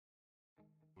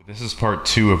This is part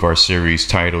 2 of our series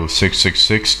titled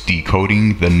 666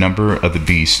 Decoding the Number of the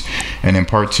Beast. And in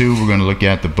part 2, we're going to look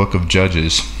at the book of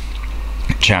Judges,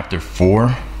 chapter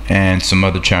 4, and some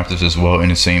other chapters as well in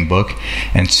the same book,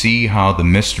 and see how the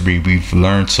mystery we've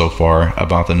learned so far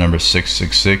about the number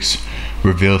 666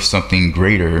 reveals something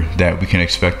greater that we can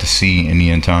expect to see in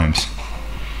the end times.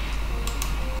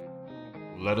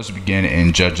 Let us begin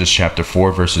in Judges chapter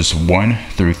 4 verses 1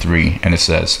 through 3, and it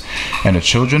says, "And the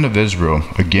children of Israel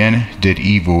again did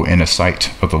evil in the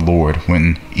sight of the Lord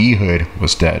when Ehud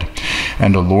was dead.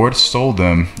 And the Lord sold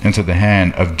them into the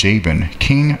hand of Jabin,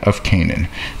 king of Canaan,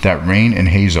 that reigned in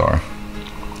Hazor,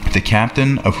 the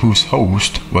captain of whose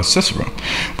host was Sisera,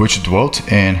 which dwelt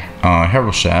in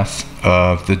Harosheth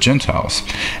of the Gentiles.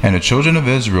 And the children of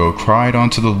Israel cried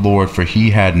unto the Lord, for he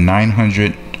had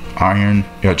 900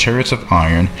 chariots of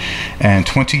iron, and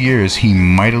 20 years he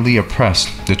mightily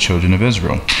oppressed the children of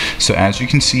Israel." So as you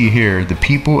can see here, the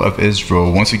people of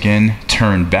Israel once again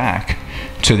turned back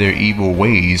to their evil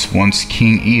ways once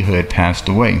King Ehud passed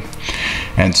away.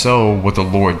 And so what the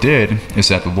Lord did is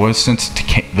that the Lord sent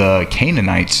the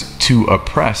Canaanites to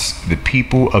oppress the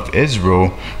people of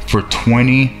Israel for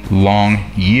 20 long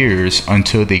years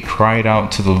until they cried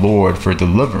out to the Lord for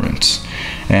deliverance.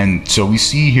 And so we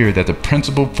see here that the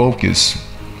principal focus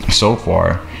so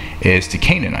far is the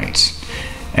Canaanites.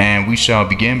 And we shall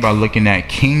begin by looking at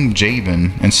King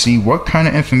Jabin and see what kind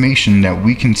of information that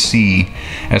we can see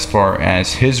as far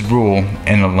as his rule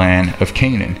in the land of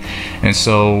Canaan. And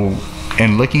so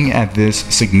in looking at this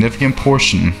significant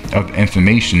portion of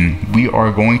information, we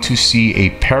are going to see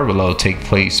a parallel take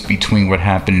place between what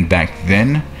happened back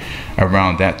then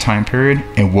around that time period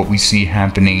and what we see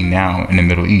happening now in the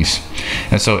Middle East.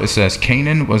 And so it says,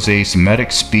 Canaan was a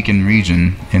Semitic speaking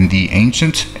region in the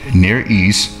ancient Near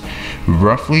East,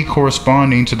 roughly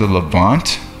corresponding to the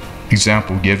Levant,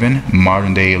 example given,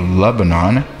 modern day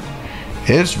Lebanon,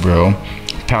 Israel,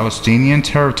 Palestinian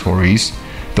territories,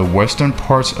 the western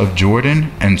parts of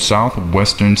Jordan, and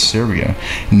southwestern Syria.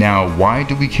 Now, why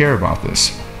do we care about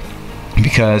this?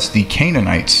 Because the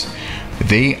Canaanites,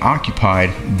 they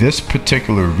occupied this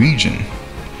particular region.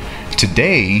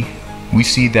 Today, we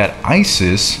see that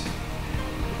ISIS,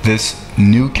 this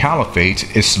new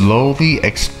caliphate, is slowly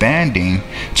expanding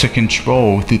to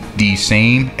control the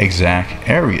same exact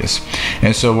areas.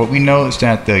 And so what we know is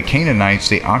that the Canaanites,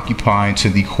 they occupy to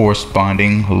the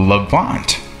corresponding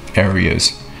Levant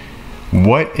areas.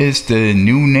 What is the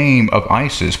new name of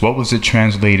ISIS? What was it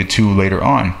translated to later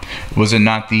on? Was it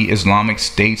not the Islamic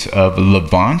State of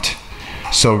Levant?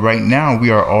 So right now we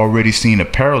are already seeing a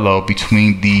parallel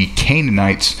between the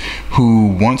Canaanites who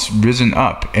once risen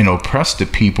up and oppressed the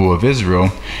people of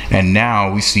Israel, and now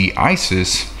we see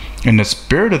ISIS in the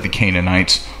spirit of the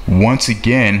Canaanites once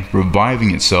again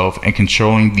reviving itself and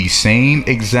controlling the same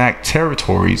exact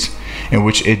territories in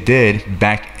which it did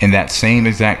back in that same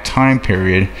exact time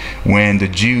period when the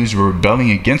Jews were rebelling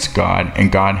against God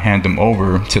and God handed them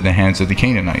over to the hands of the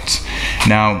Canaanites.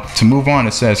 Now, to move on,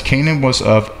 it says Canaan was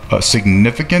of a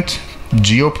significant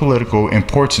geopolitical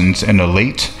importance in the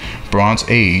late Bronze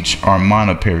Age or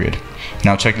Mana period.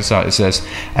 Now check this out. It says,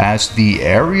 as the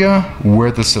area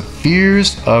where the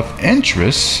spheres of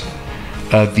interest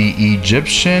of the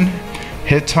Egyptian,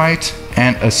 Hittite,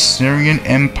 and Assyrian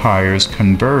empires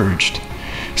converged.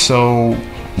 So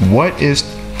what is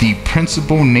the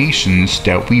principal nations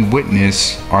that we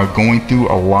witness are going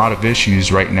through a lot of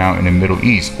issues right now in the Middle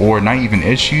East, or not even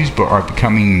issues, but are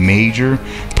becoming major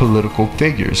political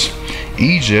figures?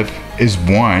 Egypt is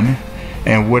one,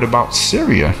 and what about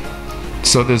Syria?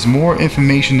 So there's more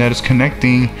information that is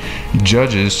connecting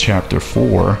Judges chapter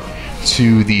 4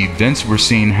 to the events we're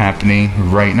seeing happening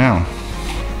right now.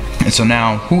 And so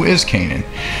now, who is Canaan?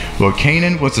 Well,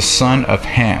 Canaan was the son of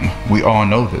Ham. We all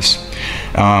know this.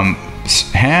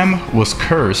 Ham was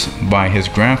cursed by his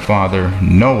grandfather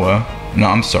Noah.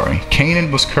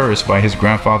 Canaan was cursed by his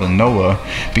grandfather Noah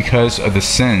because of the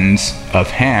sins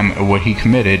of Ham and what he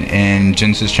committed in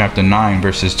Genesis chapter 9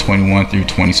 verses 21 through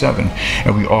 27.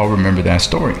 And we all remember that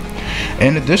story.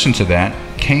 In addition to that,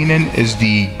 Canaan is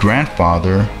the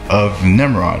grandfather of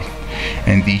Nimrod.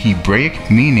 And the Hebraic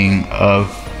meaning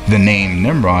of the name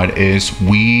Nimrod is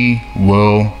 "we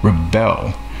will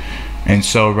rebel." And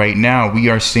so right now we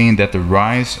are seeing that the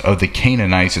rise of the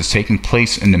Canaanites is taking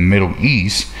place in the Middle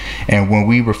East. And when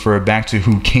we refer back to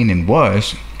who Canaan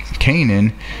was,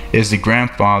 Canaan is the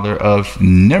grandfather of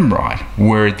Nimrod,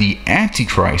 where the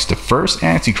Antichrist, the first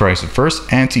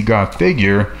anti-God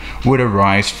figure would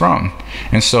arise from.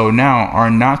 And so now are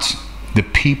not the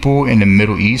people in the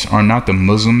Middle East, are not the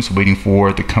Muslims waiting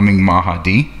for the coming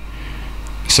Mahdi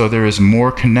So there is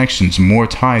more connections, more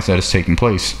ties that is taking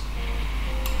place.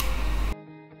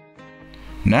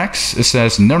 Next, it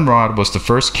says Nimrod was the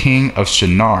first king of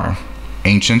Shinar,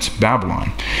 ancient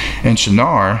Babylon. In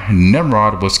Shinar,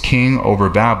 Nimrod was king over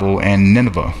Babel and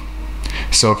Nineveh.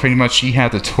 So pretty much he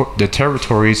had the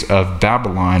territories of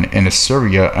Babylon and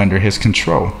Assyria under his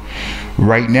control.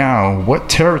 Right now, what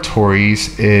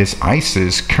territories is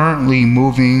ISIS currently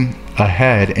moving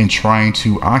ahead and trying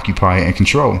to occupy and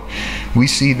control? We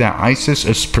see that ISIS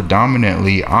is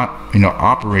predominantly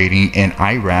operating in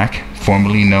Iraq,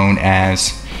 formerly known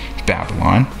as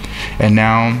Babylon, and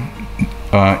now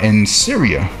in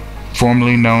Syria,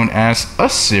 formerly known as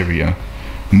Assyria.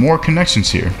 More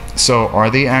connections here. So are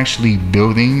they actually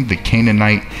building the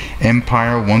Canaanite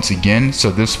empire once again, so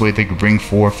this way they could bring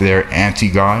forth their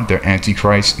anti-God, their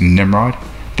antichrist Nimrod,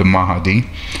 the Mahdi?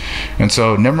 And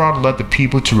so Nimrod led the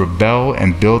people to rebel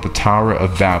and build the Tower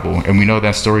of Babel, and we know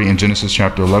that story in Genesis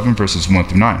chapter 11 verses 1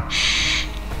 through 9.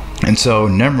 And so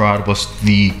Nimrod was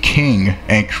the king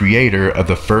and creator of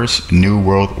the first New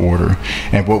World Order,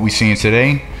 and what we see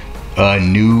today, a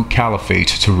new caliphate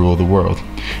to rule the world.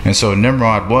 And so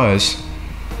Nimrod was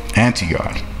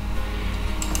anti-God.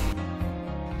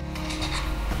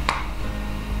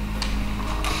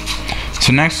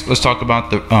 So next, let's talk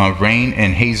about the reign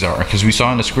in Hazar, because we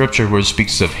saw in the scripture where it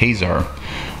speaks of Hazar.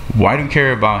 Why do we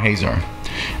care about Hazar?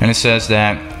 And it says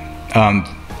that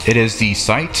it is the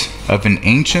site of an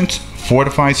ancient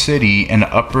fortified city in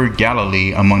the upper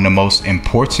Galilee, among the most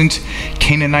important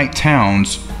Canaanite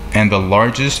towns and the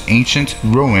largest ancient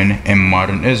ruin in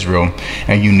modern Israel,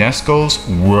 and UNESCO's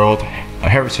World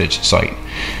Heritage Site.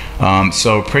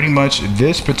 So pretty much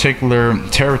this particular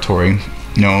territory,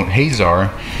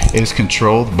 Hazar, is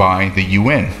controlled by the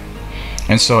UN.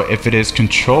 And so if it is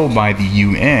controlled by the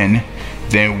UN,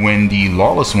 then when the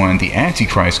lawless one, the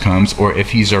Antichrist, comes, or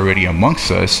if he's already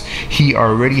amongst us, he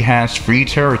already has free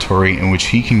territory in which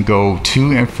he can go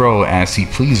to and fro as he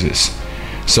pleases.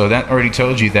 So that already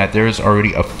tells you that there's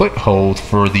already a foothold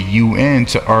for the UN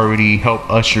to already help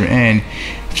usher in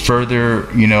further,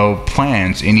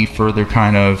 plans, any further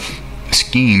kind of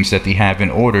schemes that they have in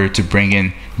order to bring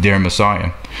in their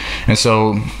Messiah. And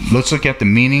so let's look at the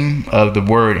meaning of the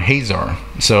word Hazar.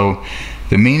 So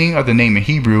the meaning of the name in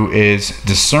Hebrew is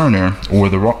discerner, or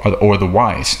the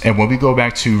wise. And when we go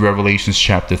back to Revelation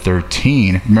chapter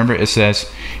 13, remember it says,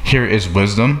 "Here is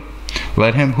wisdom.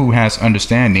 Let him who has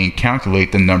understanding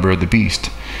calculate the number of the beast."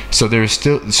 So there's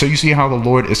still, so you see how the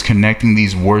Lord is connecting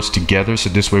these words together, so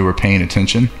this way we're paying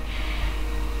attention.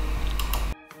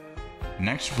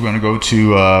 Next, we're going to go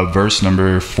to verse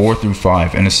number 4 through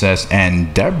 5, and it says,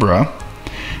 "And Deborah,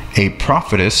 a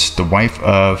prophetess, the wife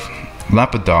of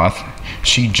Lapidoth,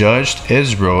 she judged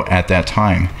Israel at that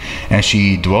time, and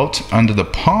she dwelt under the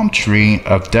palm tree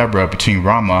of Deborah between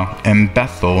Ramah and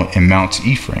Bethel in Mount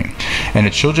Ephraim. And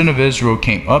the children of Israel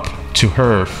came up to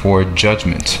her for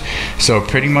judgment." So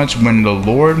pretty much when the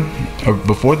Lord,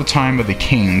 before the time of the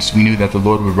kings, we knew that the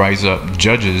Lord would rise up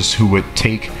judges who would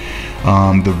take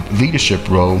the leadership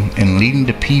role in leading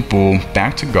the people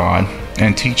back to God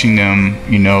and teaching them,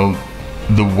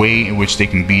 the way in which they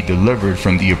can be delivered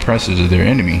from the oppressors of their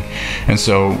enemy. And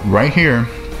so right here,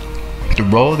 the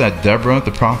role that Deborah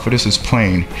the prophetess is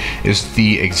playing is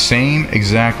the same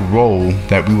exact role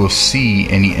that we will see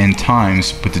in the end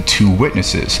times with the two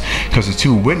witnesses, because the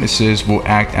two witnesses will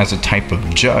act as a type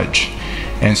of judge.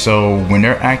 And so when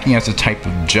they're acting as a type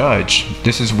of judge,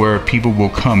 this is where people will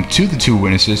come to the two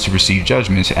witnesses to receive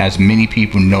judgments, as many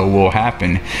people know will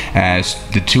happen, as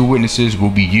the two witnesses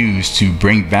will be used to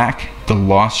bring back the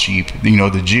lost sheep,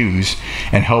 the Jews,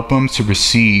 and help them to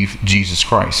receive Jesus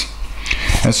Christ.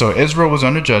 And so Israel was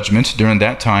under judgment during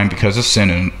that time because of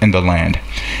sin in the land.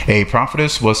 A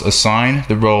prophetess was assigned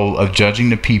the role of judging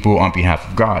the people on behalf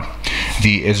of God.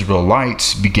 The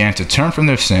Israelites began to turn from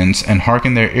their sins and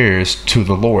hearken their ears to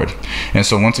the Lord. And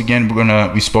so once again,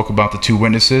 we spoke about the two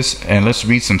witnesses, and let's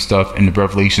read some stuff in the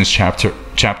Revelation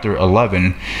chapter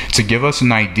 11 to give us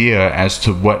an idea as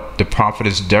to what the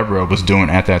prophetess Deborah was doing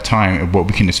at that time and what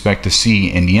we can expect to see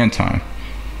in the end time.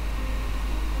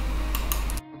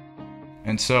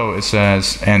 And so it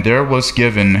says, "And there was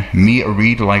given me a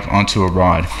reed like unto a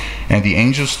rod, and the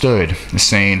angel stood,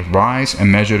 saying, Rise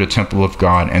and measure the temple of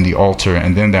God, and the altar,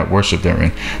 and them that worship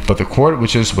therein. But the court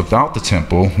which is without the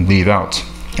temple leave out,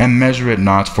 and measure it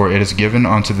not, for it is given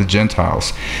unto the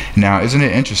Gentiles." Now, isn't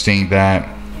it interesting that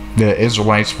the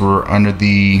Israelites were under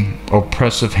the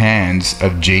oppressive hands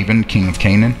of Jabin, king of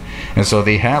Canaan? And so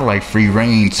they had like free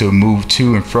reign to move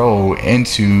to and fro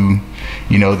into,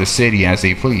 the city as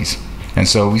they please. And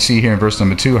so we see here in verse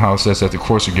number 2 how it says that the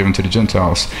courts are given to the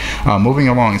Gentiles. Moving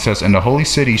along, it says, "In the holy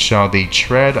city shall they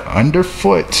tread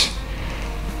underfoot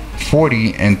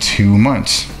 42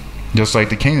 months." Just like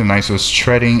the Canaanites was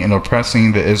treading and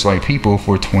oppressing the Israelite people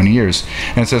for 20 years.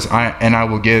 And it says, I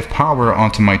will give power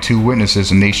unto my 2 witnesses,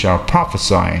 and they shall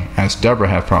prophesy, as Deborah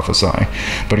hath prophesied.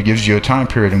 But it gives you a time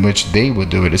period in which they will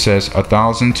do it. It says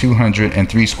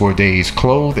 1,260 days,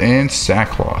 clothed in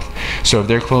sackcloth. So if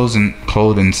they're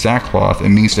clothed in sackcloth, it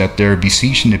means that they're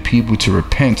beseeching the people to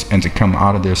repent and to come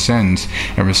out of their sins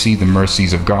and receive the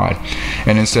mercies of God.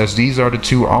 And it says these are the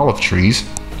 2 olive trees.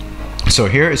 So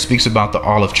here it speaks about the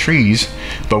olive trees,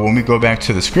 but when we go back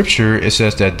to the scripture, it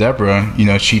says that Deborah,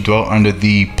 she dwelt under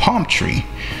the palm tree.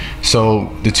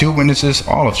 So the 2 witnesses,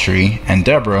 olive tree, and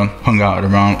Deborah hung out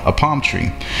around a palm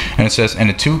tree. And it says, "And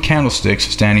the 2 candlesticks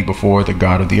standing before the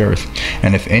God of the earth.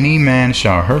 And if any man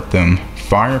shall hurt them,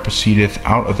 fire proceedeth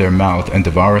out of their mouth and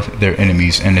devoureth their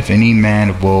enemies. And if any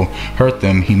man will hurt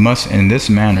them, he must in this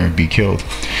manner be killed.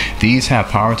 These have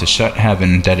power to shut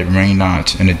heaven that it rain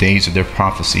not in the days of their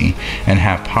prophecy, and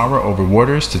have power over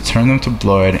waters to turn them to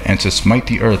blood, and to smite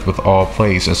the earth with all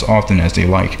plagues as often as they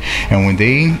like. And when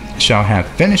they shall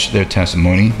have finished their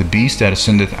testimony, the beast that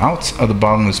ascendeth out of the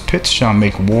bottomless pit shall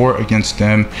make war against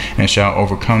them, and shall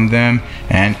overcome them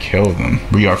and kill them."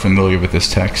 We are familiar with this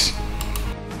text.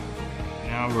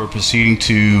 We're proceeding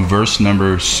to verse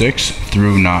number 6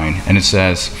 through 9, and it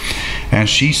says, "And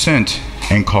she sent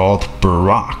and called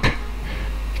Barak,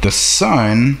 the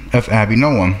son of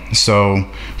Abinoam." So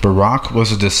Barak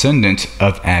was a descendant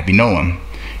of Abinoam.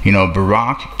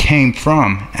 Barak came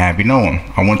from Abinoam.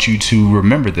 I want you to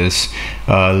remember this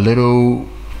little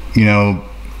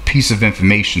piece of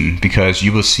information, because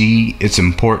you will see its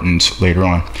importance later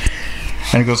on.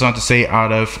 And it goes on to say,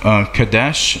 "Out of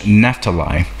Kadesh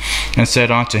Naphtali, and said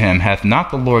unto him, Hath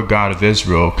not the Lord God of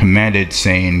Israel commanded,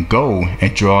 saying, Go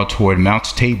and draw toward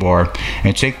Mount Tabor,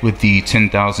 and take with thee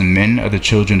 10,000 men of the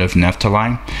children of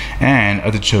Naphtali, and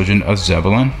of the children of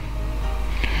Zebulun?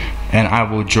 And I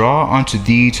will draw unto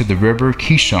thee to the river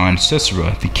Kishon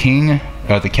Sisera,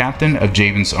 the captain of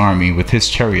Jabin's army, with his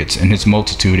chariots and his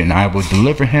multitude, and I will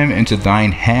deliver him into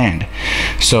thine hand."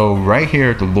 So right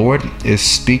here, the Lord is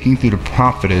speaking through the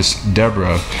prophetess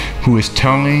Deborah, who is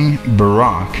telling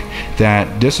Barak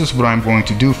that this is what I'm going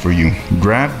to do for you.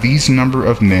 Grab these number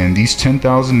of men, these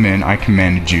 10,000 men I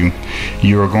commanded you.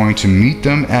 You are going to meet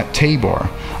them at Tabor.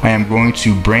 I am going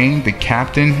to bring the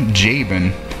captain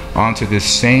Jabin onto this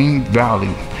same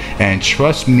valley, and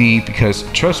trust me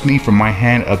for my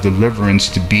hand of deliverance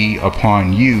to be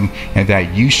upon you, and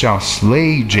that you shall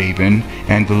slay Jabin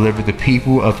and deliver the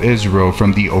people of Israel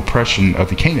from the oppression of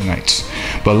the Canaanites.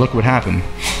 But look what happened.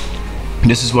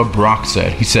 This is what Barak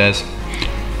said. He says,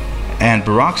 "And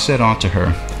Barak said unto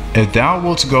her, If thou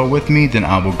wilt go with me, then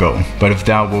I will go. But if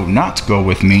thou wilt not go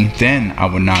with me, then I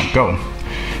will not go."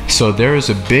 So there is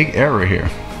a big error here.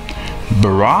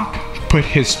 Barak put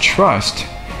his trust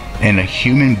in a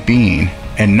human being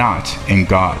and not in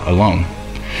God alone.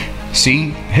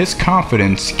 See, his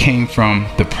confidence came from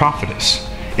the prophetess.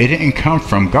 It didn't come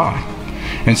from God.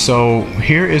 And so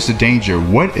here is the danger.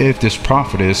 What if this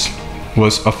prophetess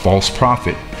was a false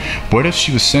prophet? What if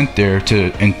she was sent there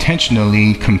to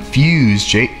intentionally confuse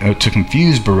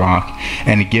Barak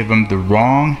and to give him the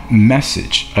wrong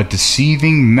message, a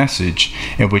deceiving message,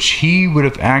 in which he would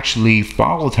have actually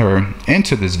followed her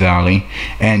into this valley,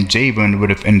 and Jabin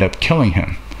would have ended up killing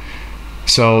him?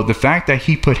 So the fact that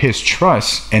he put his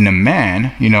trust in a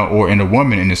man, or in a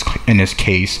woman in this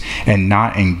case, and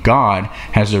not in God,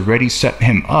 has already set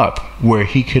him up where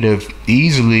he could have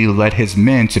easily led his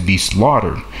men to be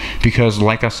slaughtered. Because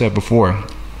like I said before,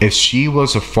 if she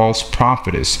was a false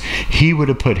prophetess, he would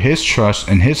have put his trust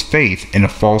and his faith in a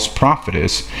false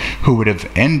prophetess, who would have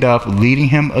ended up leading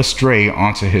him astray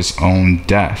onto his own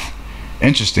death.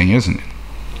 Interesting, isn't it?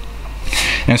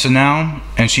 And so now,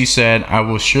 and she said, I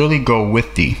will surely go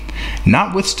with thee.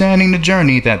 Notwithstanding the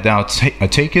journey that thou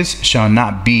takest shall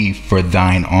not be for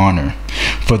thine honor.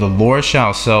 For the Lord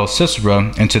shall sell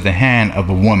Sisera into the hand of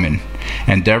a woman.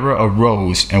 And Deborah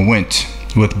arose and went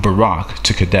with Barak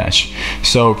to Kadesh.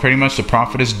 So pretty much the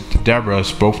prophetess Deborah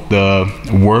spoke the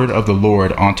word of the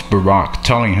Lord onto Barak,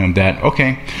 telling him that,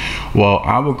 okay, well,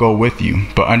 I will go with you,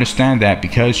 but understand that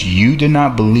because you did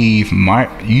not believe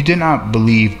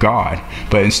God,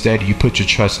 but instead you put your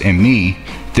trust in me,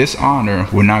 this honor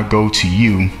will not go to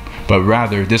you, but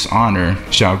rather this honor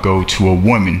shall go to a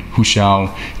woman who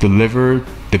shall deliver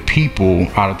the people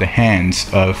out of the hands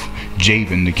of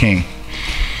Jabin the king.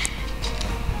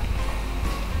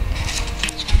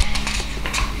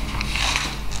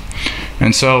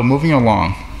 And so moving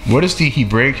along, what is the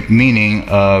Hebraic meaning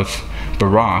of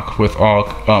Barak with all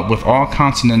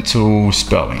consonantal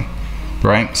spelling?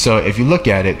 Right? So if you look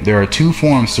at it, there are two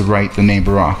forms to write the name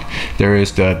Barak. There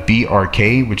is the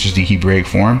BRK, which is the Hebraic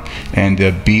form, and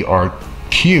the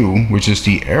BRQ, which is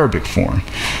the Arabic form.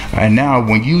 And now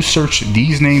when you search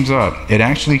these names up, it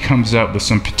actually comes up with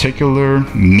some particular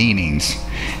meanings,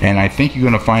 and I think you're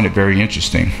going to find it very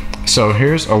interesting. So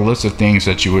here's a list of things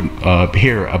that you would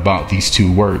hear about these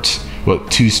two words, well,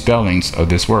 two spellings of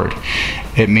this word.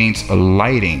 It means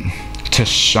lighting, to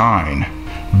shine,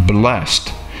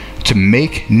 blessed, to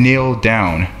make, kneel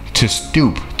down, to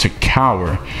stoop, to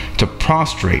cower, to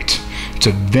prostrate,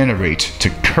 to venerate, to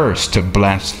curse, to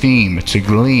blaspheme, to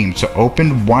gleam, to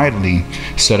open widely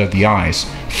set of the eyes,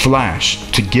 flash,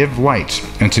 to give light,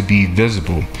 and to be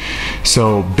visible.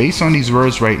 So based on these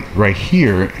words right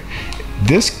here,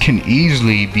 this can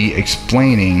easily be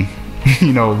explaining,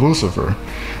 Lucifer,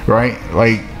 right?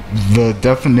 Like, the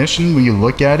definition, when you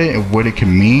look at it and what it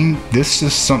can mean, this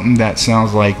is something that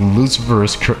sounds like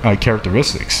Lucifer's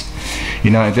characteristics.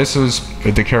 This is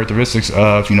the characteristics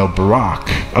of, Barak,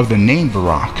 of the name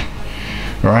Barak.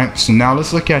 All right, so now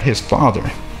let's look at his father.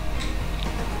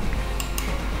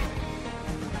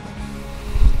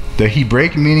 The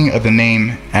Hebraic meaning of the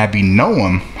name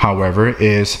Abinoam, however,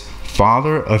 is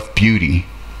father of beauty,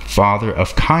 father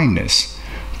of kindness,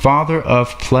 father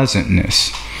of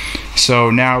pleasantness.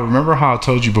 So now remember how I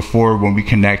told you before when we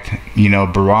connect,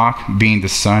 Barak being the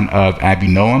son of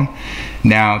Abinoam.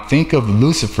 Now think of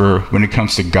Lucifer when it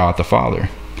comes to God the Father.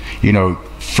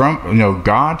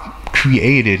 God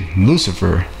created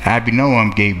Lucifer.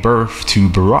 Abinoam gave birth to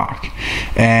Barak.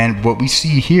 And what we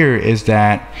see here is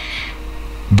that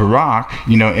Barak,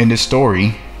 in this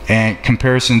story, and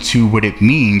comparison to what it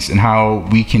means and how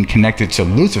we can connect it to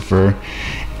Lucifer,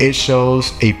 it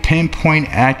shows a pinpoint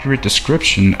accurate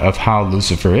description of how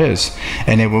Lucifer is.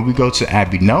 And then when we go to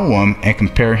Abinoam and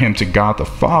compare him to God the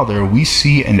Father, we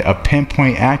see a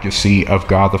pinpoint accuracy of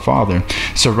God the Father.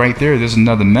 So right there's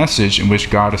another message in which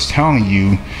God is telling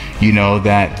you,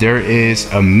 that there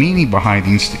is a meaning behind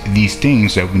these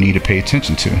things that we need to pay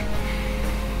attention to.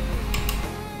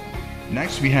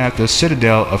 Next, we have the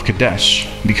citadel of Kadesh,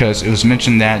 because it was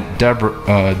mentioned that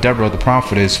Deborah the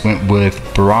prophetess went with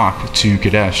Barak to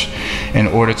Kadesh in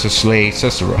order to slay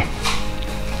Sisera.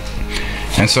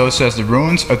 And so it says the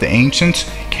ruins of the ancient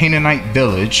Canaanite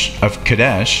village of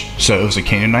Kadesh, so it was a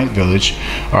Canaanite village,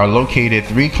 are located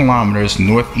 3 kilometers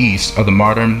northeast of the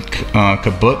modern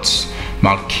kibbutz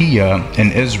Malkiah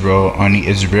in Israel on the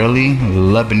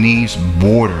Israeli-Lebanese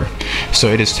border. So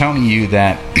it is telling you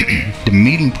that the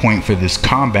meeting point for this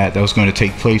combat that was going to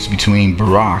take place between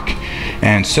Barak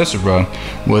and Sisera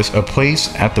was a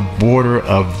place at the border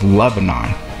of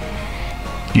Lebanon.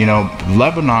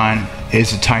 Lebanon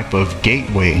is a type of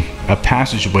gateway, a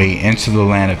passageway into the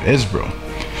land of Israel.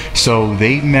 So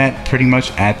they met pretty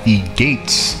much at the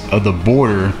gates of the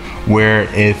border, where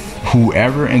if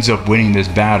whoever ends up winning this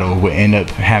battle will end up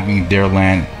having their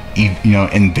land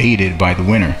invaded by the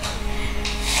winner.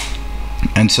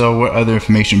 And so what other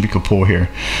information we could pull here?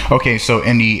 Okay, so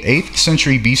in the 8th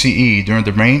century BCE, during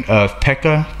the reign of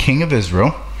Pekah, king of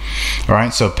Israel, all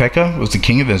right, so Pekah was the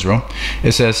king of Israel.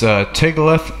 It says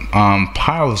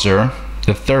Tiglath-Pileser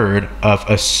III of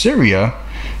Assyria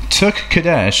took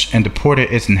Kadesh and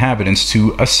deported its inhabitants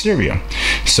to Assyria.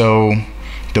 So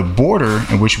the border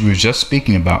in which we were just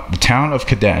speaking about, the town of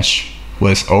Kadesh,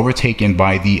 was overtaken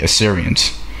by the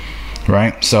Assyrians.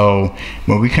 Right? So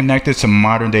when we connect it to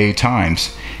modern day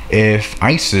times, if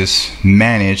ISIS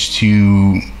managed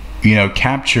to,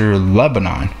 capture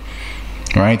Lebanon,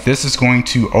 right, this is going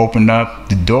to open up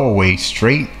the doorway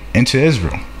straight into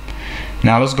Israel.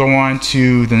 Now let's go on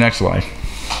to the next slide.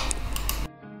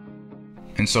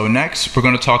 And so next we're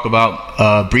going to talk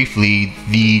about briefly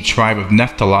the tribe of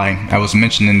Naphtali. I was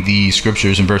mentioned in the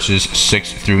scriptures in verses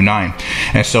 6 through 9.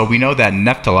 And so we know that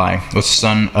Naphtali was the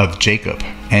son of Jacob,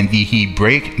 and the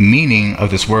Hebraic meaning of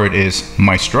this word is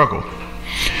my struggle.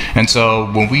 And so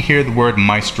when we hear the word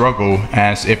my struggle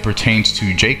as it pertains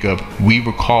to Jacob, we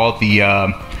recall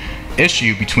the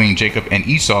issue between Jacob and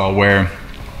Esau, where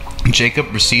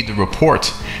Jacob received the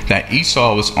report that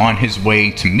Esau was on his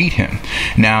way to meet him.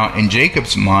 Now, in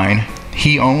Jacob's mind,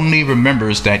 he only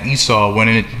remembers that Esau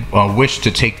wished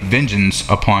to take vengeance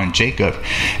upon Jacob,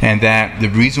 and that the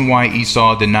reason why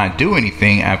Esau did not do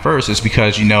anything at first is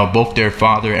because, both their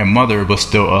father and mother was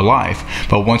still alive.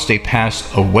 But once they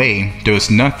passed away, there was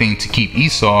nothing to keep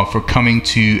Esau from coming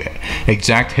to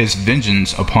exact his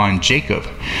vengeance upon Jacob.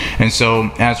 And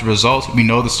so as a result, we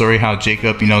know the story how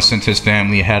Jacob, sent his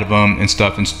family ahead of him and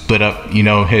stuff and split up,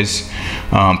 his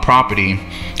property.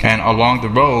 And along the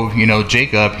road,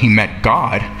 Jacob, he met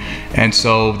God. And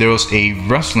so there was a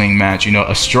wrestling match,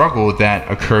 a struggle that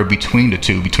occurred between the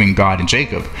two, between God and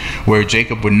Jacob, where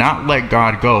Jacob would not let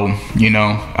God go,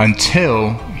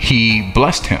 until he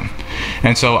blessed him.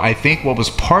 And so I think what was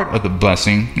part of the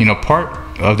blessing, part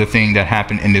of the thing that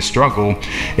happened in this struggle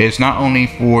is not only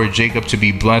for Jacob to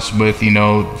be blessed with,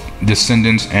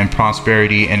 descendants and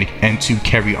prosperity and to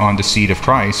carry on the seed of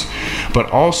Christ, but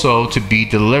also to be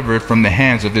delivered from the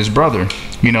hands of his brother.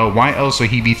 Why else would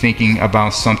he be thinking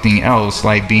about something else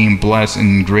like being blessed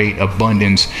in great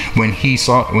abundance when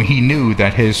he knew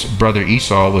that his brother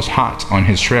Esau was hot on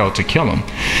his trail to kill him?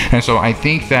 And so I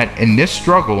think that in this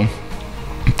struggle,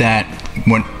 that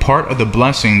when part of the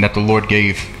blessing that the Lord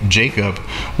gave Jacob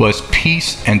was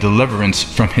peace and deliverance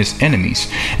from his enemies.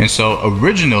 And so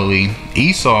originally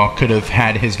Esau could have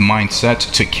had his mind set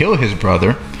to kill his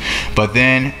brother, but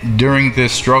then during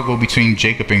this struggle between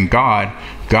Jacob and God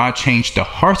changed the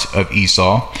heart of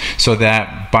Esau, so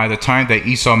that by the time that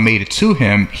Esau made it to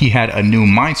him, he had a new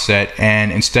mindset,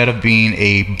 and instead of being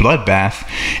a bloodbath,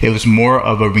 it was more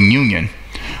of a reunion.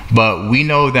 But we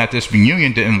know that this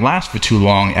reunion didn't last for too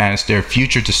long, as their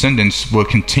future descendants will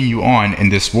continue on in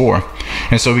this war.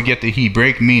 And so we get the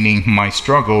Hebraic meaning, my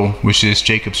struggle, which is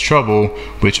Jacob's trouble,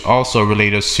 which also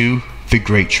relates us to the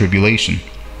Great Tribulation.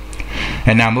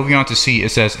 And now moving on to C,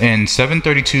 it says, in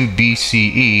 732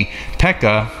 BCE,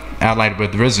 Pekah allied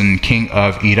with Rezin, king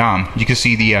of Edom. You can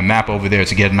see the map over there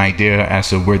to get an idea as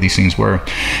to where these things were.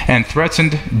 And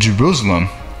threatened Jerusalem.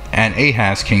 And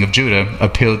Ahaz, king of Judah,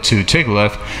 appealed to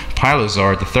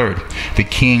Tiglath-Pileser III, the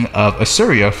king of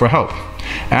Assyria, for help.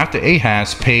 After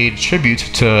Ahaz paid tribute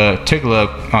to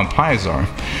Tiglath-Pileser,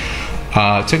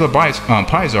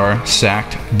 Tiglath-Pileser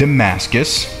sacked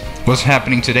Damascus. What's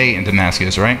happening today in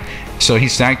Damascus, right? So he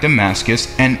sacked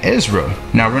Damascus and Israel.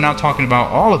 Now we're not talking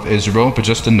about all of Israel, but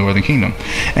just the northern kingdom.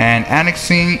 And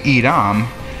annexing Edom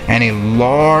and a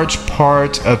large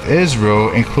part of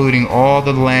Israel, including all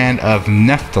the land of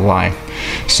Naphtali.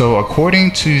 So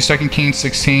according to 2 Kings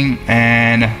 16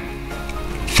 and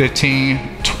 15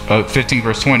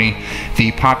 verse 20,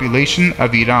 the population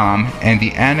of Edom and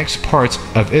the annexed parts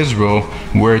of Israel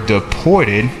were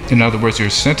deported. In other words, they were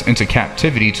sent into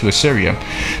captivity to Assyria.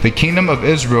 The kingdom of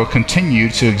Israel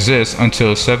continued to exist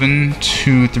until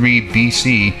 723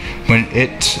 BC, when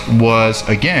it was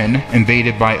again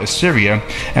invaded by Assyria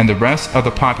and the rest of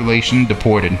the population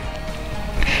deported.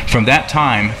 From that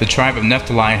time, the tribe of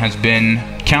Naphtali has been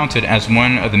counted as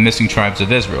one of the missing tribes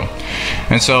of Israel.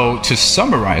 And so to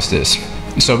summarize this,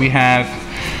 so we have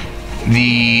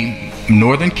the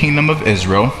northern kingdom of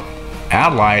Israel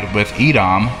allied with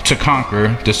Edom to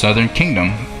conquer the southern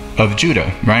kingdom of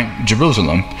Judah, right?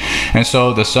 Jerusalem. And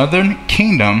so the southern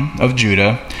kingdom of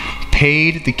Judah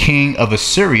paid the king of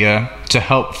Assyria to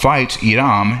help fight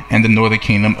Edom and the northern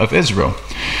kingdom of Israel.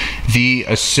 The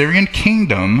Assyrian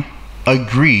kingdom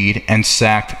agreed and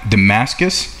sacked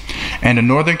Damascus and the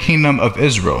northern kingdom of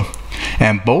Israel,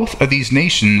 and both of these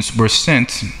nations were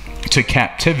sent to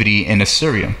captivity in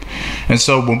Assyria. And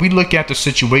so when we look at the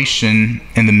situation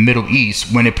in the Middle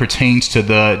East, when it pertains to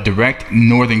the direct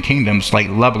northern kingdoms like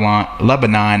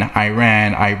Lebanon,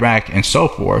 Iran, Iraq, and so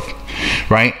forth,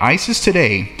 right? ISIS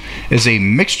today is a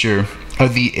mixture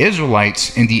of the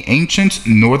Israelites in the ancient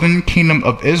northern kingdom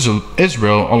of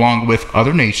Israel, along with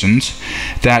other nations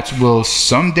that will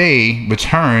someday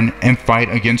return and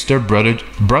fight against their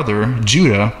brother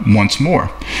Judah once more.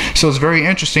 So it's very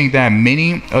interesting that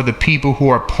many of the people who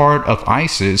are part of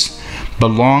ISIS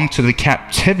belong to the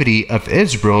captivity of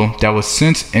Israel that was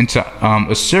sent into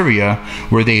Assyria,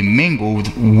 where they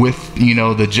mingled with,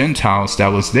 the Gentiles that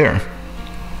was there.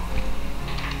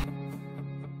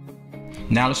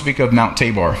 Now let's speak of Mount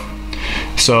Tabor.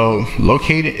 So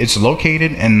it's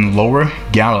located in Lower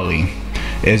Galilee,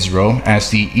 Israel, as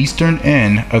the eastern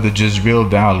end of the Jezreel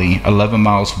Valley, 11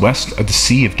 miles west of the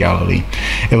Sea of Galilee.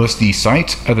 It was the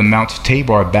site of the Mount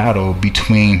Tabor battle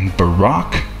between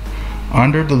Barak,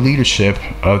 under the leadership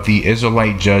of the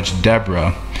Israelite judge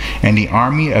Deborah, and the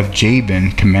army of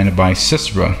Jabin, commanded by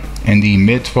Sisera, in the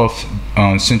mid-12th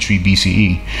century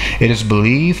BCE. It is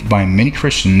believed by many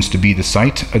Christians to be the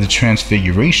site of the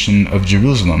transfiguration of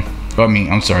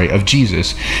of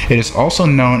Jesus. It is also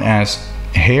known as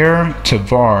Her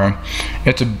Tavar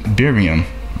et Birium,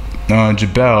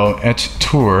 Jebel et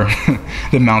Tur,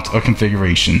 the Mount of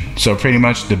Configuration. So pretty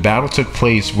much the battle took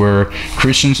place where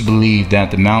Christians believe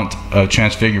that the Mount of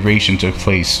Transfiguration took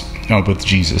place with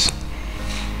Jesus.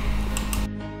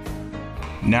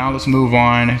 Now let's move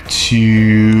on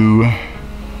to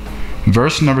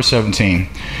verse number 17.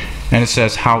 And it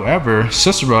says, however,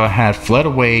 Sisera had fled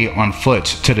away on foot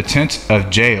to the tent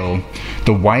of Jael,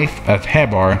 the wife of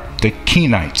Heber the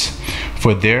Kenite.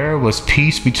 For there was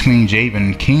peace between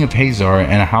Jabin, king of Hazor,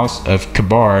 and the house of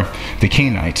Kebar the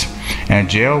Kenite.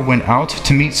 And Jael went out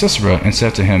to meet Sisera and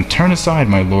said to him, turn aside,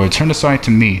 my lord, turn aside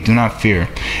to me, do not fear.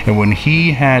 And when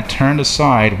he had turned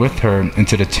aside with her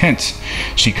into the tent,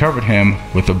 she covered him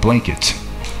with a blanket.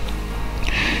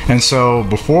 And so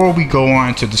before we go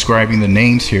on to describing the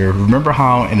names here, remember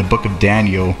how in the book of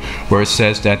Daniel where it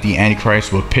says that the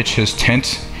Antichrist will pitch his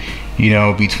tent,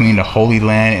 between the Holy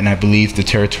Land and I believe the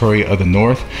territory of the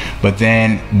north. But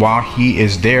then while he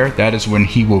is there, that is when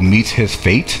he will meet his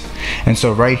fate. And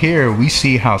so right here we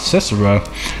see how Sisera,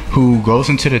 who goes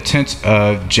into the tent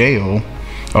of Jael,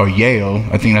 or Yale,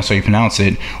 I think that's how you pronounce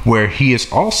it, where he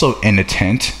is also in the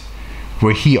tent,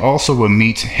 where he also will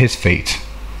meet his fate.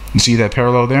 You see that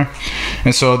parallel there?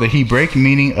 And so the Hebraic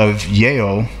meaning of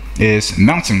Yale is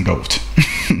mountain goat.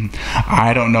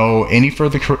 I don't know any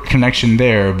further connection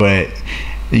there, but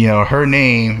her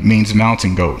name means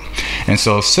mountain goat. And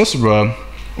so Sisera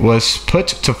was put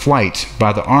to flight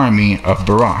by the army of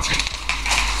Barak.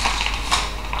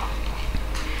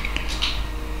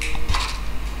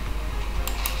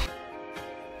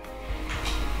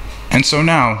 And so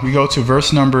now we go to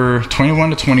verse number 21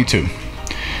 to 22.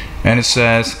 And it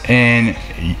says, and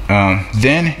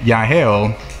then Jael,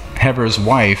 Heber's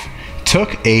wife,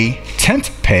 took a tent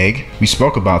peg. We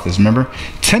spoke about this, remember?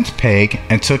 Tent peg,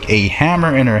 and took a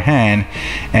hammer in her hand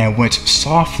and went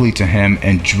softly to him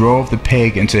and drove the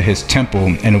peg into his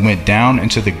temple, and it went down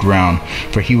into the ground,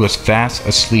 for he was fast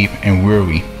asleep and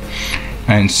weary.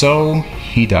 And so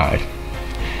he died.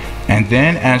 And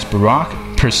then as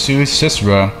Barak pursued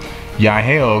Sisera,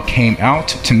 Jael came out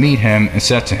to meet him and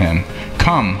said to him,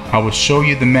 come, I will show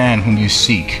you the man whom you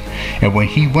seek. And when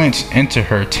he went into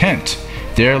her tent,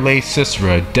 there lay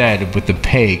Sisera dead with the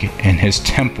peg in his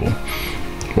temple.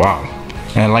 Wow.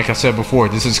 And like I said before,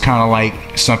 this is kind of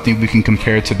like something we can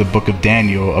compare to the book of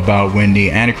Daniel about when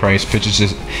the Antichrist pitches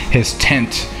his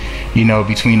tent,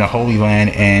 between the Holy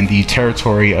Land and the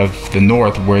territory of the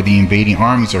north where the invading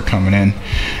armies are coming in.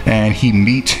 And he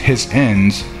meets his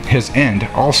end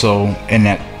also in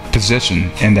that position,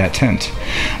 in that tent.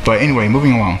 But anyway,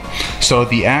 moving along. So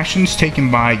the actions taken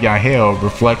by Jael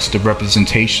reflects the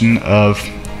representation of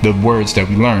the words that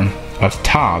we learn of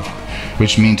Tav,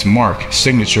 which means mark,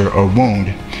 signature, or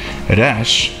wound,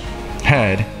 Resh,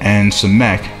 head, and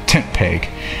Samek, tent peg,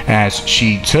 as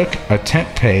she took a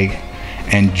tent peg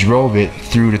and drove it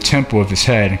through the temple of his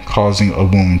head, causing a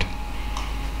wound.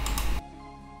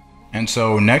 And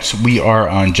so next we are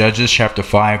on Judges chapter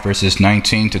 5 verses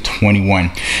 19 to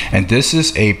 21. And this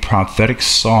is a prophetic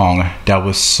song that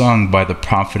was sung by the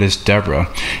prophetess Deborah.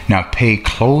 Now pay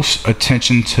close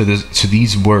attention to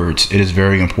these words. It is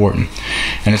very important.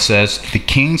 And it says, the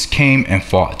kings came and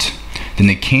fought. Then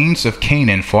the kings of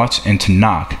Canaan fought in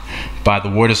Tanakh by the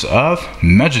waters of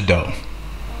Megiddo.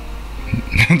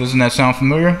 Doesn't that sound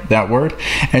familiar, that word?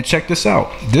 And check this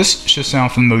out. This should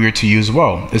sound familiar to you as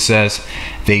well. It says,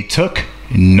 they took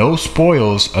no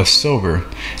spoils of silver.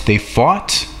 They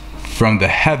fought from the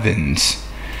heavens.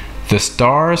 The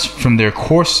stars from their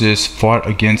courses fought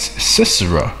against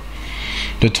Sisera.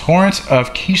 The torrent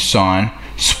of Kishon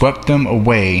swept them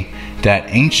away. That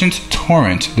ancient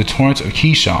torrent, the torrent of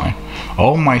Kishon.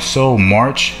 Oh, my soul,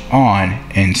 march on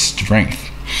in strength.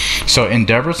 So in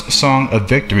Deborah's song of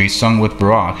victory sung with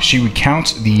Barak, she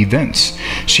recounts the events.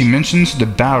 She mentions the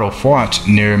battle fought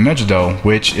near Megiddo,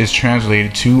 which is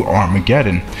translated to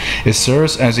Armageddon. It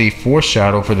serves as a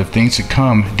foreshadow for the things to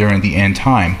come during the end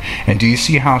time. And do you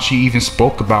see how she even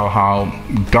spoke about how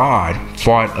God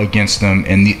fought against them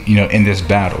in in this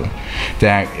battle?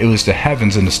 That it was the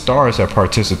heavens and the stars that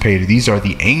participated. These are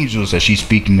the angels that she's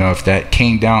speaking of that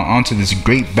came down onto this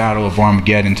great battle of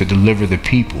Armageddon to deliver the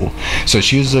people. So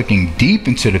she was looking deep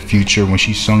into the future when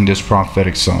she sung this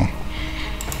prophetic song.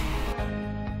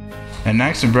 And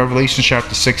next in Revelation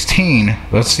chapter 16,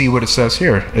 let's see what it says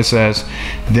here. It says,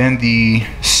 "Then the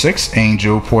sixth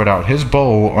angel poured out his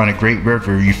bowl on a great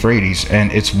river Euphrates,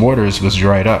 and its waters was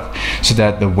dried up, so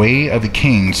that the way of the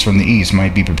kings from the east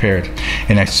might be prepared.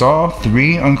 And I saw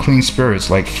three unclean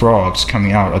spirits like frogs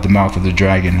coming out of the mouth of the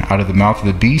dragon, out of the mouth of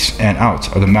the beast, and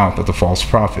out of the mouth of the false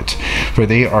prophet. For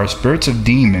they are spirits of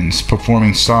demons,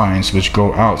 performing signs which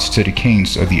go out to the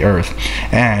kings of the earth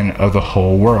and of the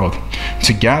whole world,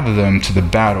 to gather them to the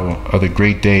battle of the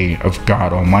great day of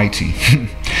God Almighty."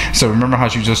 So remember how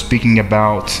she was just speaking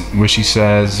about where she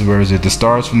says, where is it? The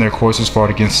stars from their courses fought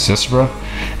against Sisera.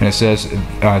 And it says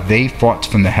they fought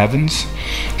from the heavens.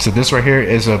 So this right here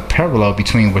is a parallel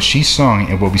between what she sung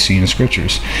and what we see in the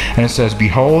scriptures. And it says,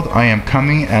 "Behold, I am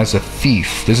coming as a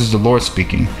thief." This is the Lord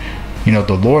speaking. You know,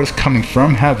 the Lord is coming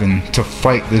from heaven to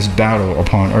fight this battle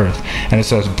upon earth. And it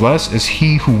says, "Blessed is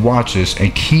he who watches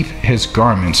and keep his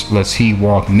garments, lest he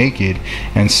walk naked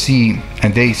and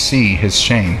they see his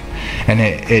shame." And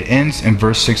it ends in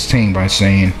verse 16 by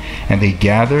saying, "And they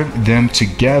gathered them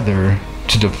together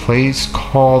to the place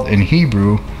called in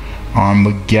Hebrew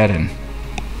Armageddon."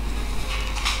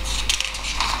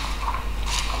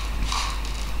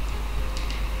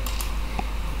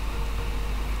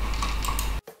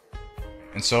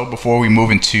 And so before we move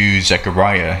into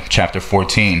Zechariah chapter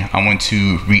 14, I want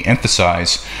to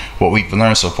re-emphasize what we've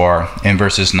learned so far in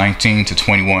verses 19 to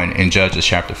 21 in Judges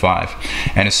chapter 5.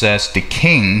 And it says, "The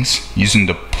kings," using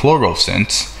the plural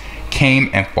sense,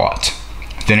 "came and fought."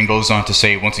 Then it goes on to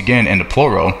say once again in the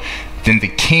plural, "Then the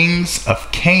kings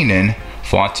of Canaan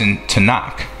fought in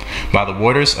Tanakh by the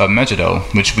waters of Megiddo,"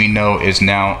 which we know is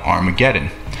now Armageddon.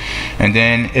 And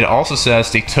then it also says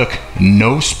they took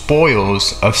no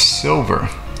spoils of silver,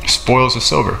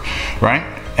 right?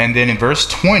 And then in verse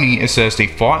 20 it says they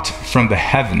fought from the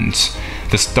heavens.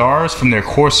 The stars from their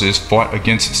courses fought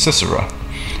against Sisera.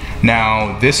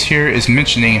 Now this here is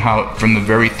mentioning how from the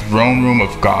very throne room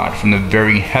of God, from the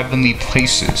very heavenly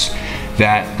places,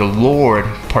 that the Lord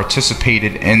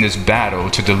participated in this battle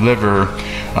to deliver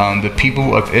the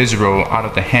people of Israel out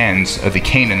of the hands of the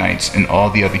Canaanites and all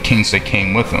the other kings that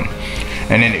came with them.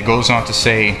 And then it goes on to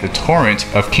say the torrent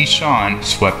of Kishon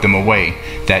swept them away.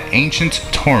 That ancient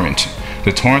torrent,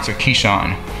 the torrent of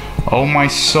Kishon. "O my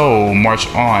soul, march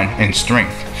on in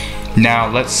strength." Now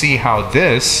let's see how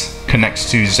this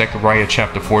connects to Zechariah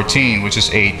chapter 14, which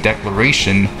is a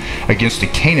declaration against the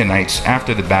Canaanites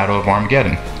after the battle of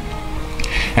Armageddon.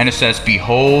 And it says,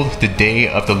 "Behold, the day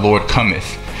of the Lord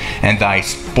cometh, and thy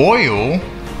spoil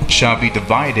shall be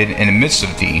divided in the midst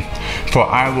of thee. For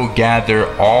I will gather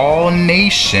all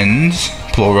nations,"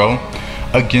 plural,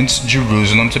 "against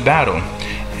Jerusalem to battle,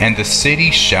 and the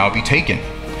city shall be taken."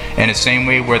 In the same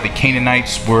way where the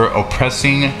Canaanites were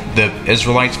oppressing the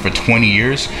Israelites for 20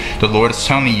 years, the Lord is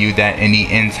telling you that in the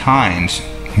end times,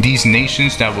 these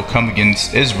nations that will come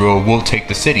against Israel will take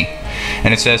the city.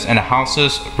 And it says, "And the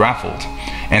houses raffled,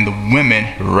 and the women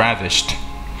ravished,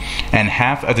 and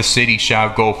half of the city shall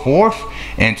go forth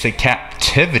into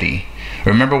captivity."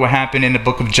 Remember what happened in the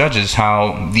book of Judges,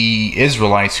 how the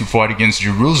Israelites who fought against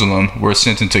Jerusalem were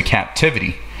sent into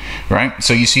captivity, right?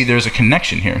 So you see there's a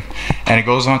connection here. And it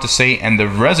goes on to say, "And the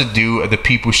residue of the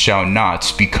people shall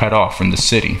not be cut off from the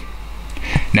city."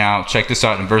 Now check this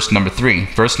out in verse number 3.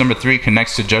 Verse number 3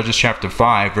 connects to Judges chapter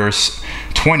 5 verse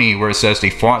 20, where it says they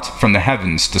fought from the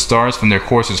heavens, the stars from their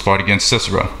courses fought against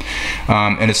Sisera.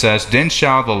 And it says, "Then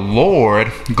shall the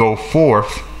Lord go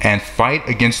forth and fight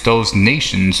against those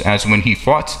nations as when he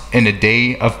fought in the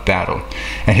day of battle.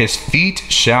 And his feet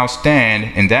shall stand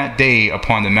in that day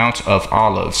upon the Mount of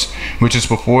Olives, which is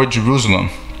before Jerusalem,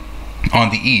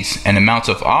 on the east, and the Mount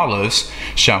of Olives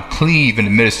shall cleave in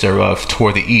the midst thereof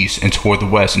toward the east and toward the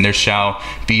west, and there shall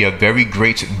be a very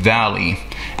great valley,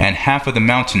 and half of the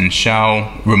mountain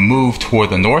shall remove toward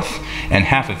the north, and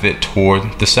half of it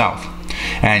toward the south.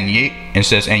 And it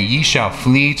says, and ye shall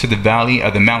flee to the valley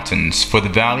of the mountains, for the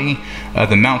valley of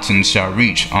the mountains shall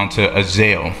reach unto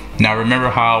Azael." Now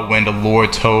remember how when the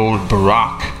Lord told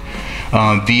Barak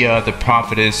via the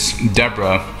prophetess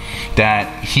Deborah that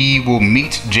he will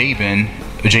meet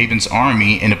Jabin's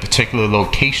army in a particular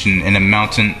location in a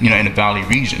mountain, in a valley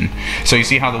region. So you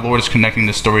see how the Lord is connecting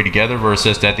the story together, where it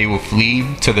says that they will flee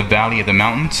to the valley of the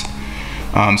mountains.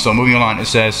 So moving on, it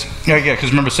says, because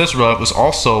remember Sisera was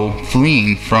also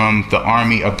fleeing from the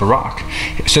army of Barak.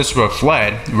 Sisera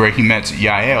fled where he met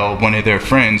Yael, one of their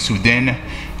friends, who then,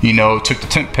 took the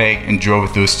tent peg and drove it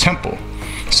through his temple.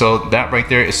 So that right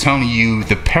there is telling you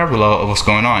the parallel of what's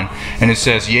going on. And it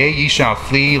says, "Yea, ye shall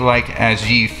flee like as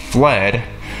ye fled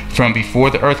from before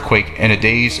the earthquake in the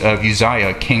days of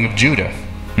Uzziah, king of Judah."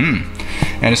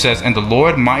 And it says, and the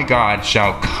Lord my God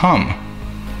shall come.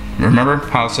 Remember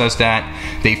how it says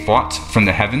that they fought from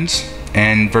the heavens?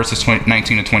 And verses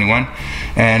 19 to 21.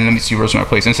 And let me see where's my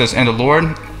place. And it says, and the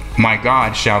Lord my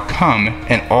God shall come,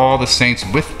 and all the saints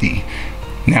with thee.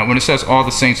 Now, when it says all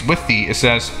the saints with thee, it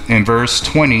says in verse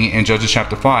 20 in Judges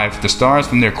chapter 5, the stars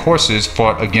from their courses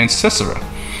fought against Sisera.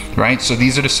 Right? So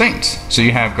these are the saints. So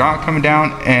you have God coming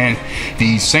down and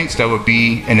these saints that would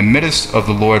be in the midst of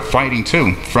the Lord fighting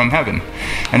too from heaven.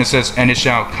 And it says, and it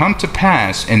shall come to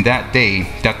pass in that day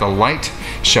that the light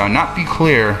shall not be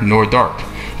clear nor dark,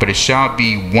 but it shall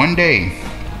be one day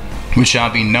which shall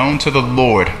be known to the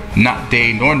Lord, not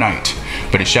day nor night.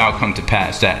 But it shall come to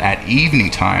pass that at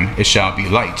evening time it shall be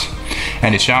light.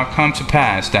 And it shall come to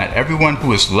pass that everyone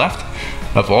who is left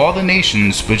of all the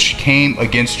nations which came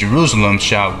against Jerusalem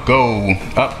shall go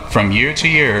up from year to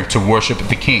year to worship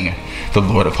the King, the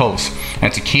Lord of hosts,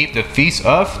 and to keep the Feast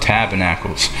of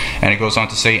Tabernacles. And it goes on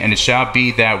to say, and it shall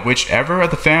be that whichever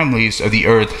of the families of the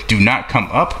earth do not come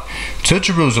up to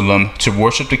Jerusalem to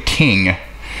worship the King,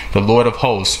 the Lord of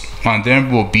hosts, on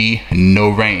them will be no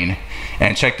rain.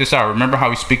 And check this out. Remember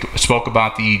how we spoke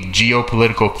about the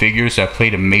geopolitical figures that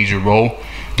played a major role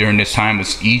during this time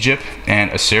was Egypt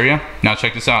and Assyria? Now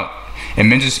check this out. It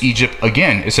mentions Egypt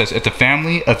again. It says, if the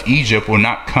family of Egypt will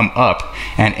not come up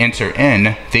and enter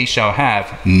in, they shall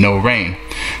have no rain.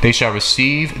 They shall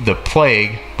receive the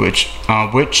plague with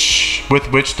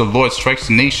which the Lord strikes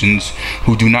the nations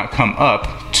who do not come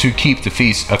up to keep the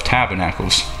Feast of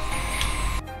Tabernacles.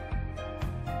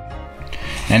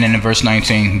 And then in verse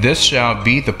 19, this shall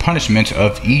be the punishment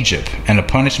of Egypt, and the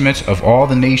punishment of all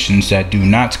the nations that do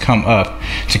not come up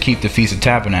to keep the Feast of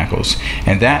Tabernacles.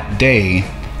 And that day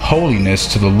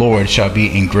holiness to the Lord shall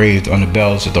be engraved on the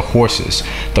bells of the horses.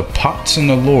 The pots in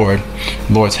the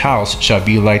Lord's house shall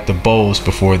be like the bowls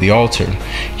before the altar.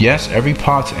 Yes, every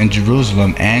pot in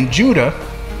Jerusalem and Judah.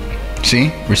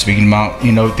 See, we're speaking about,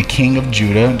 the king of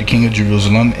Judah, the king of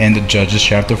Jerusalem, in the Judges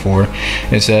chapter 4.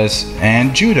 It says,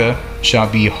 and Judah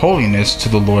shall be holiness to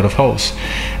the Lord of hosts.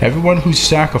 Everyone who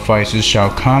sacrifices shall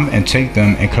come and take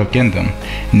them and cook in them.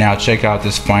 Now check out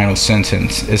this final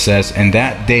sentence. It says, and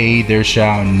that day there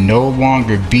shall no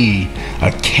longer be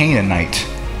a Canaanite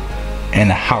in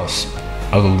the house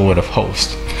of the Lord of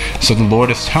hosts. So the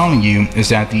Lord is telling you is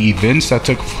that the events that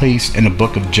took place in the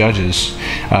book of Judges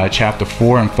chapter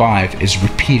 4 and 5 is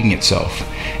repeating itself.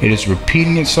 It is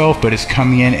repeating itself, but it's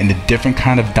coming in a different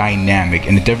kind of dynamic,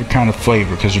 in a different kind of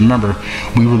flavor. Because remember,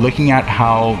 we were looking at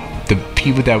how the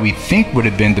people that we think would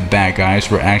have been the bad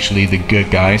guys were actually the good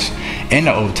guys in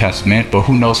the Old Testament, but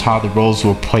who knows how the roles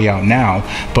will play out now.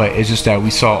 But it's just that we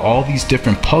saw all these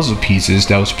different puzzle pieces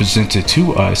that was presented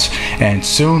to us, and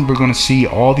soon we're going to see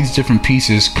all these different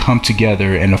pieces come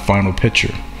together in a final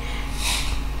picture.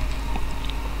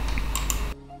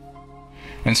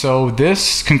 And so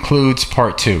this concludes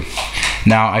part 2.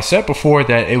 Now, I said before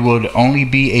that it would only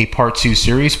be a part 2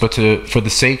 series, but for the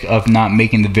sake of not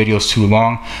making the videos too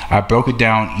long, I broke it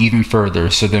down even further.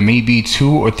 So there may be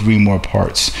 2 or 3 more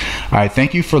parts. I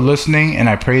thank you for listening, and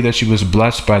I pray that you was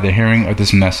blessed by the hearing of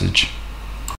this message.